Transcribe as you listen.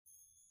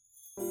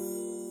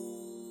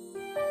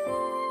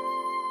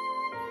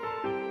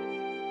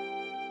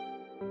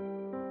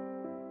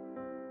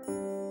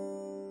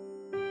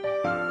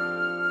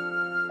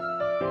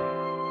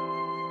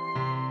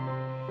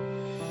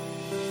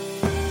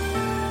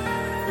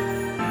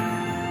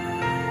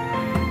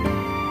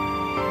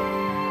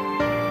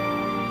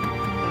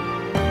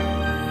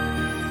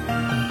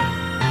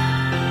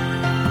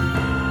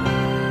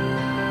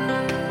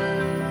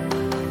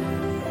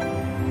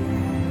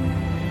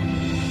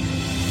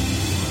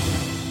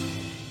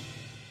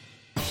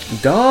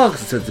Dogs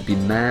are said to be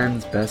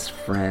man's best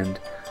friend,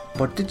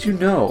 but did you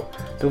know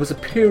there was a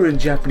period in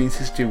Japanese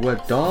history where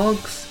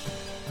dogs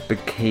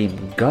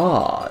became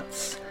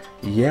gods?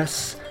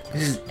 Yes,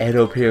 this is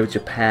Edo period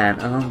Japan,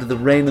 and under the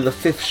reign of the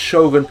 5th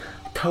shogun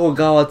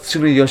Tokugawa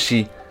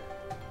Tsuruyoshi,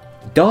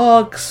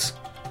 dogs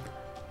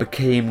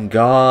became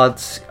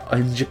gods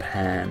in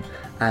Japan,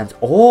 and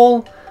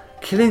all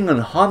killing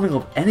and harming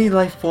of any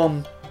life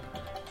form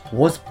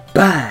was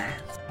banned.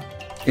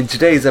 In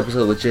today's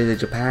episode of JJ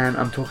Japan,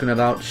 I'm talking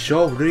about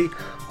Shōri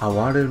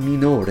Awaru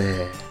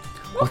Minore.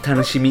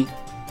 Otanoshimi.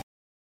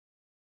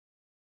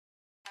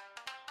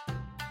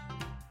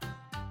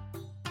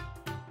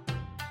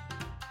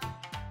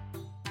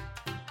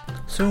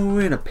 So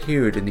we're in a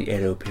period in the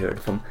Edo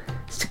period from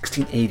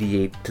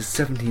 1688 to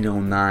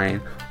 1709,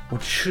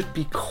 what should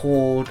be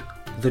called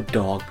the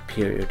dog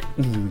period,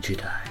 Inu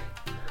Jidai.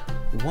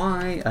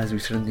 Why? As we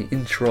said in the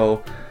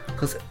intro,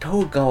 because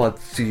Tokugawa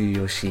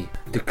Tsuruyoshi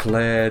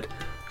declared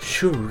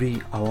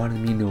Shōri Awaru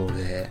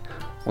Minore.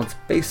 What's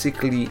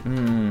basically,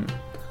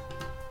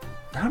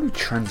 how do you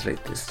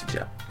translate this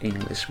to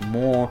English?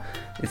 More,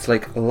 it's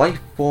like life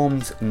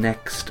form's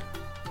next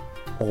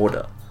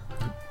order.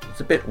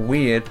 It's a bit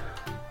weird,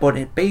 but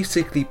it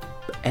basically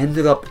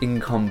ended up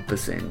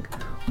encompassing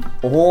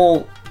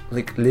all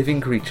like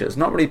living creatures,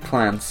 not really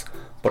plants,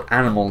 but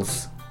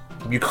animals.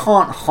 You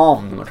can't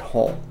harm them at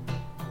all.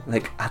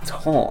 Like,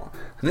 at all.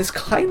 And this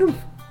kind of...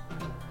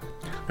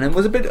 And it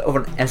was a bit of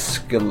an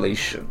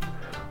escalation.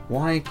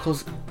 Why?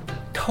 Because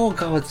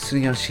Tokugawa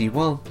Tsuruyoshi,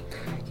 well,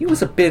 he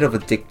was a bit of a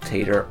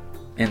dictator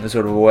in the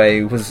sort of way.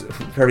 He was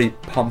very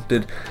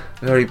pumped,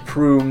 very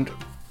pruned.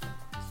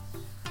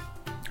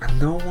 And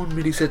no one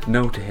really said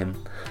no to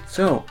him.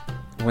 So,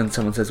 when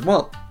someone says,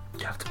 well,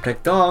 you have to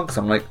protect dogs,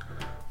 I'm like,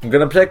 I'm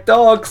gonna protect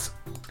dogs!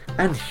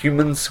 And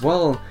humans,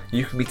 well,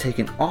 you can be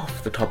taken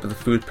off the top of the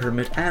food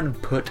pyramid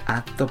and put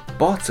at the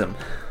bottom.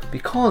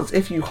 Because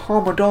if you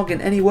harm a dog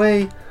in any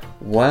way,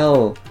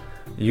 well,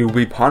 you'll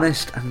be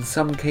punished. And in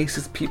some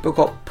cases, people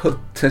got put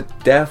to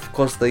death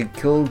because they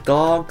killed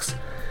dogs.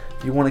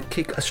 You want to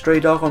kick a stray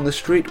dog on the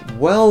street?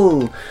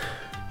 Well,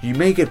 you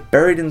may get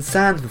buried in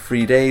sand for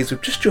 3 days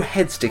with just your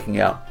head sticking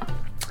out.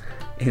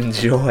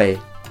 Enjoy.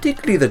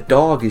 Particularly the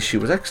dog issue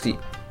was actually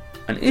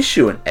an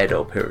issue in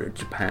Edo period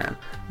Japan.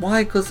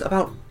 Why? Because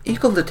about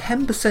equal to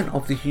 10%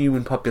 of the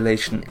human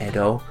population in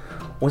Edo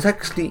was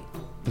actually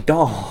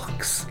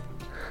dogs.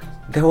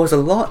 There was a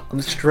lot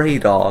of stray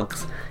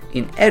dogs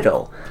in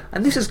Edo,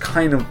 and this is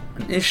kind of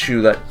an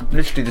issue that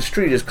literally the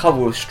street is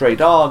covered with stray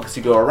dogs.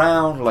 You go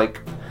around,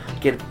 like,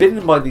 get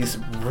bitten by these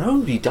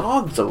rovy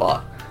dogs a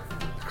lot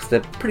because they're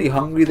pretty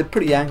hungry, they're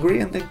pretty angry,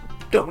 and they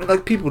don't really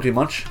like people too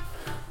much.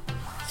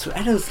 So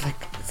Edo's like,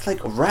 it's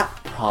like a rat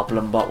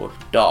problem but with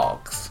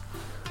dogs.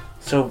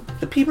 So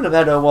the people of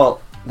Edo,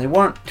 well, they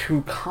weren't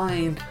too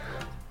kind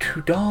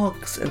to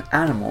dogs and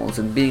animals,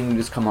 and being we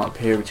just come out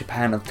here with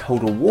Japan of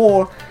total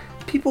war,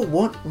 people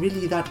weren't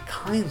really that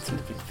kind to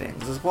living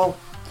things as well.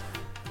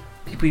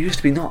 People used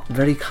to be not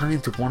very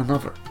kind to one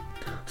another.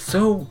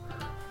 So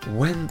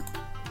when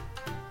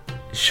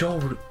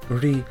Shōri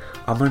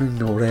Awaru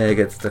Minore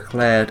gets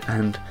declared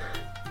and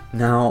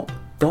now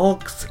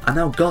dogs are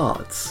now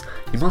gods,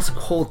 you must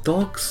call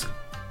dogs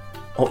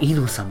or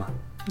Ino-sama.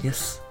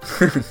 Yes.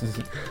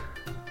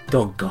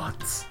 Dog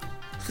gods.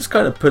 This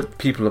kind of put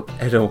people of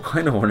Edo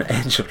kind of on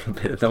edge a little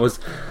bit. There was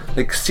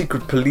like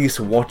secret police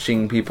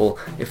watching people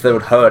if they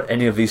would hurt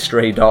any of these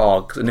stray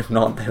dogs, and if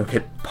not, they would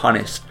get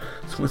punished.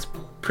 So it was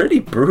pretty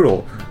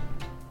brutal.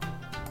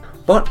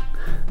 But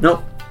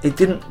no, it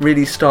didn't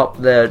really stop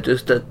there.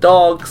 Just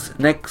dogs.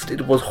 Next,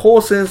 it was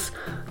horses.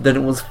 Then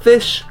it was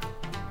fish,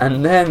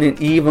 and then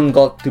it even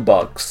got to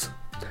bugs.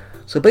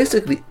 So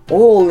basically,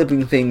 all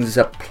living things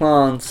except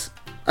plants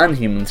and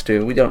humans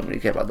too. We don't really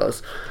care about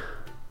those.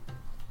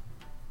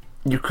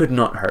 You could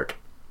not hurt.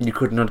 You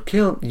could not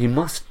kill. You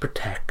must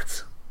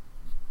protect.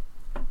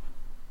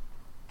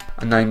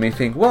 And now you may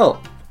think,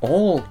 well,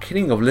 all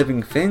killing of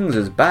living things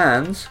is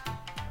banned.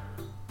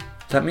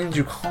 That means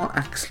you can't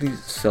actually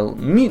sell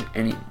meat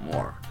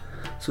anymore.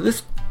 So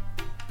this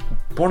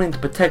wanting to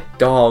protect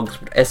dogs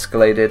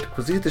escalated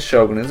because he's the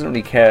shogun, he doesn't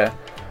really care.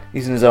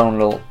 He's in his own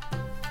little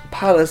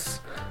palace.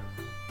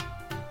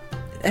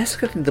 It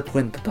escalated to the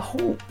point that the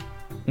whole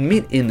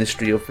meat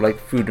industry of like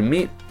food and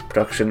meat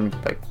production,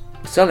 like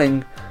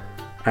selling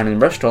and in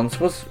restaurants,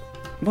 was,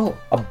 well,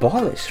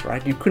 abolished,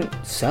 right? You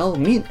couldn't sell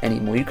meat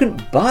anymore. You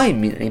couldn't buy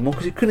meat anymore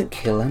because you couldn't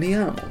kill any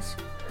animals.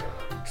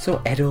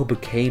 So Edo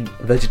became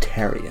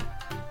vegetarian.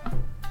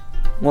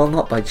 Well,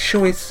 not by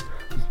choice,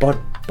 but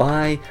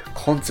by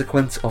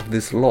consequence of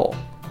this law.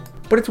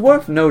 But it's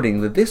worth noting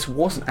that this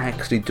wasn't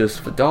actually just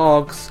for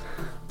dogs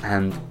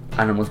and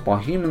animals by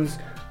humans.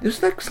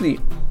 There's actually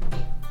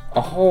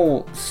a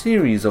whole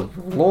series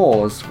of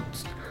laws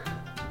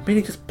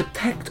really just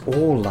protect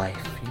all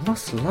life. You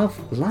must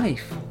love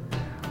life.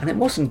 And it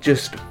wasn't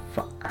just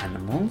for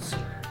animals,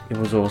 it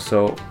was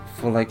also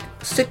for like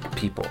sick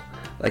people.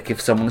 Like if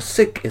someone is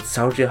sick, it's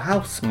out of your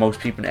house. Most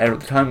people in Edo at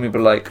the time would be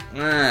like,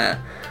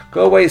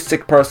 go away,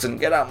 sick person,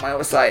 get out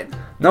my side.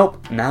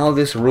 Nope, now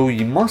this rule,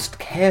 you must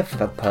care for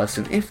that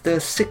person if they're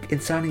sick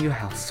inside of your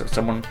house. So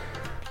someone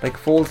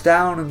falls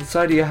down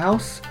inside of your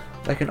house,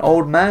 like an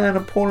old man, a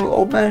poor little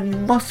old man, you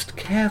must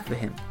care for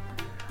him.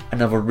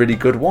 Another really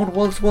good one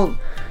was, you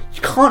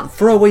can't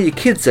throw away your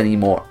kids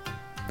anymore.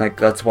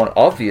 That's one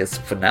obvious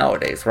for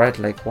nowadays, right?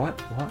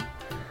 What?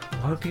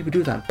 Why would people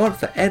do that? But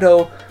for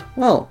Edo,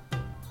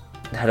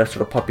 they had a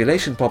sort of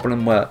population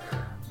problem where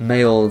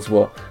males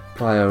were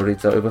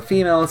priorities over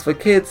females for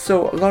kids,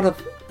 so a lot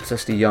of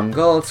especially young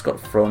girls got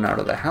thrown out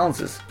of their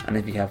houses. And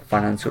if you have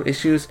financial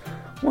issues,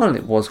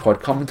 it was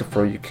quite common to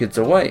throw your kids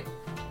away.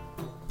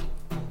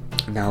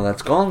 Now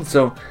that's gone,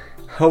 so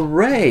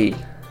hooray!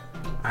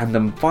 And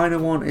the final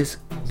one is,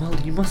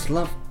 you must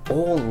love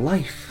all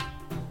life.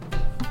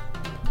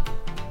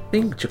 I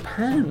think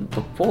Japan,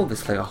 before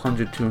this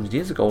 100, 200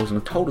 years ago, was in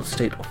a total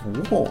state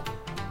of war.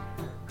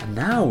 And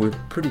now we're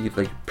pretty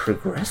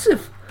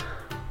progressive.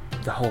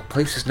 The whole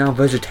place is now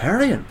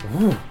vegetarian.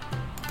 Ooh.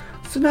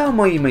 So now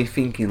you may be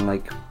thinking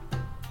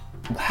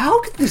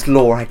how did this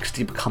law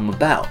actually come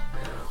about?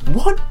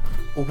 What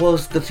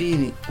was the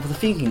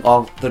thinking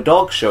of the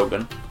dog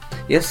shogun,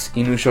 yes,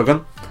 Inu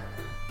shogun,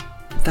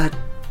 that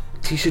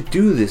he should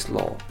do this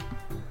law,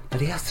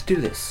 that he has to do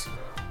this?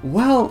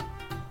 Well,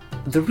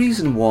 the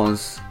reason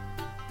was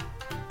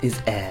his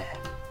heir.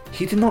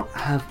 He did not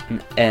have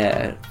an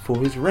heir for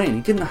his reign.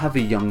 He didn't have a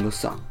younger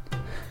son.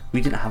 We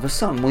didn't have a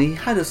son. He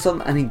had a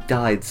son and he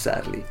died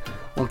sadly.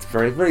 It's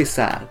very, very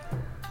sad.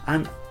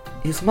 And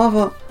his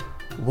mother,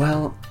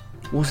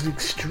 was an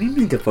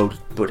extremely devoted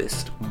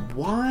Buddhist.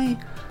 Why?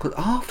 Because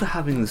after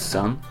having the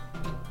son,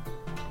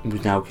 who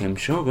now became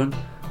shogun,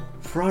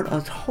 throughout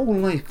her whole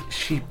life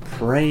she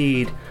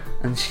prayed,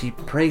 and she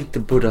prayed to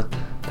Buddha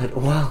that,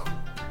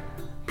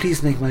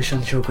 please make my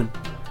son shogun.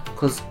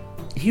 Because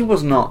he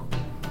was not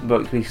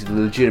basically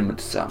the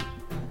legitimate son.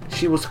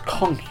 She was a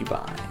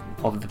concubine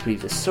of the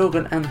previous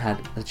shogun and had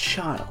a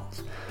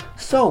child.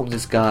 So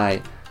this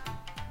guy,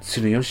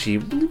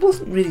 Tsunayoshi,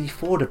 wasn't really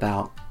thought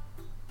about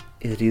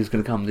that he was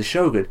going to become the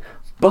shogun.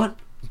 But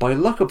by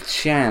luck of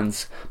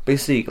chance,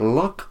 basically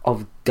luck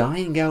of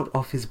dying out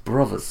of his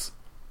brothers,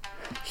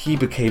 he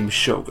became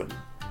shogun.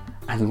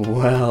 And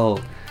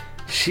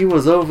she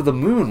was over the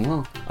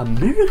moon. A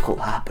miracle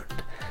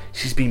happened.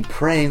 She's been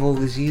praying all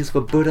these years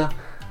for Buddha,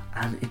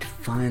 and it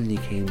finally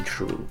came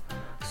true.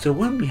 So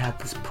when we had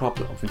this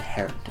problem of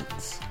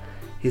inheritance,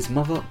 his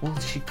mother,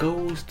 she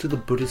goes to the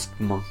Buddhist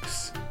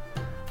monks.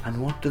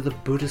 And what do the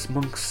Buddhist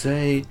monks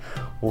say?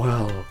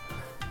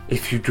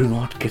 If you do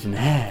not get an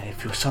heir,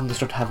 if your son does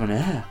not have an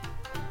heir,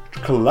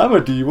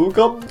 calamity will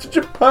come to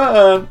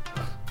Japan.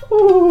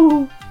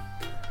 Ooh.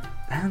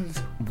 And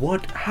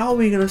how are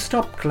we going to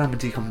stop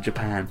calamity come to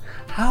Japan?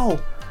 How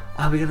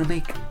are we going to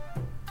make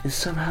his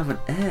son have an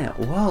heir?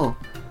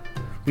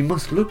 We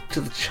must look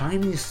to the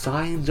Chinese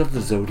signs of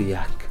the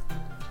zodiac.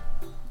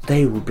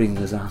 They will bring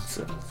us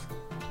answers.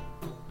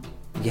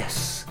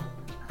 Yes,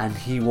 and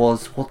he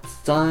was what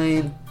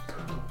sign?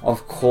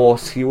 Of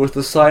course, he was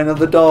the sign of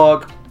the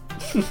dog.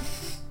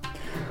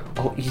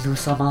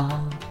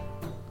 Inu-sama.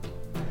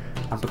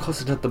 And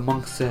because of that, the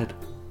monk said,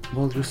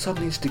 your son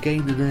needs to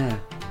gain an heir.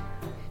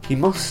 He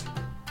must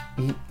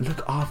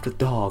look after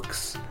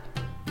dogs.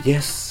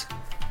 Yes,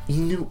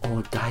 Inu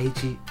or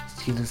Daiji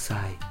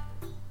Shinasai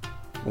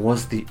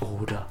was the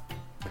order.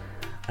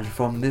 And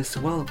from this,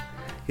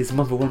 his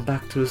mother went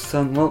back to his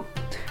son,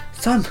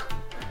 son,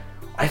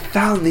 I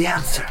found the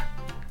answer.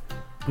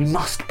 We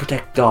must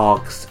protect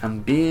dogs.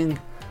 And being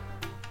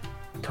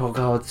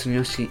Tokugawa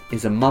Tsunayoshi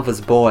is a mother's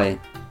boy,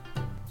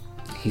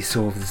 he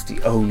saw this as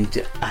the only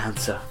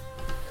answer.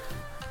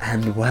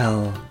 And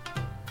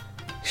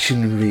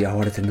Shinri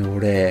Awarete no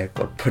Ore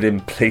got put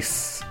in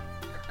place,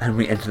 and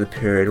we enter the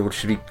period which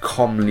should be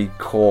commonly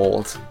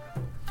called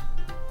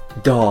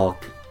Dog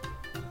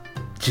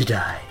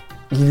Jidai,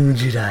 Inu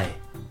Jidai.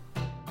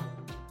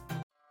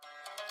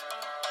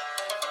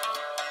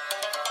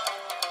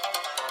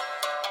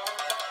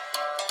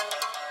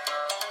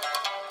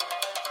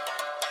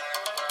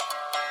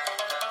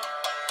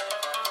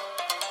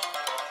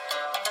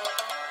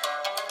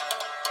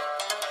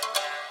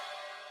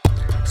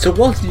 So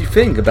what do you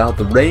think about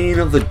the reign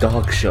of the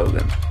dog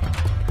shogun?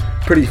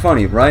 Pretty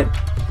funny, right?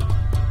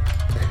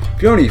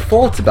 If you have any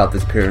thoughts about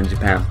this period in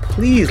Japan,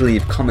 please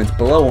leave comments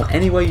below on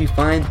any way you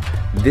find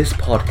this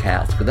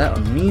podcast, because that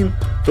would mean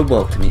the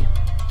world to me.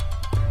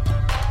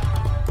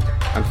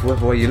 And for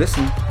whatever way you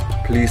listen,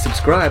 please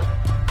subscribe.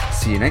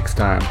 See you next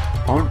time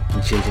on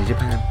JJ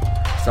Japan.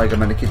 最後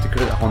まで聞いてく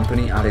れて本当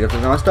にありがとう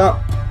ございました。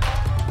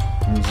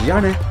じゃ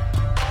あね。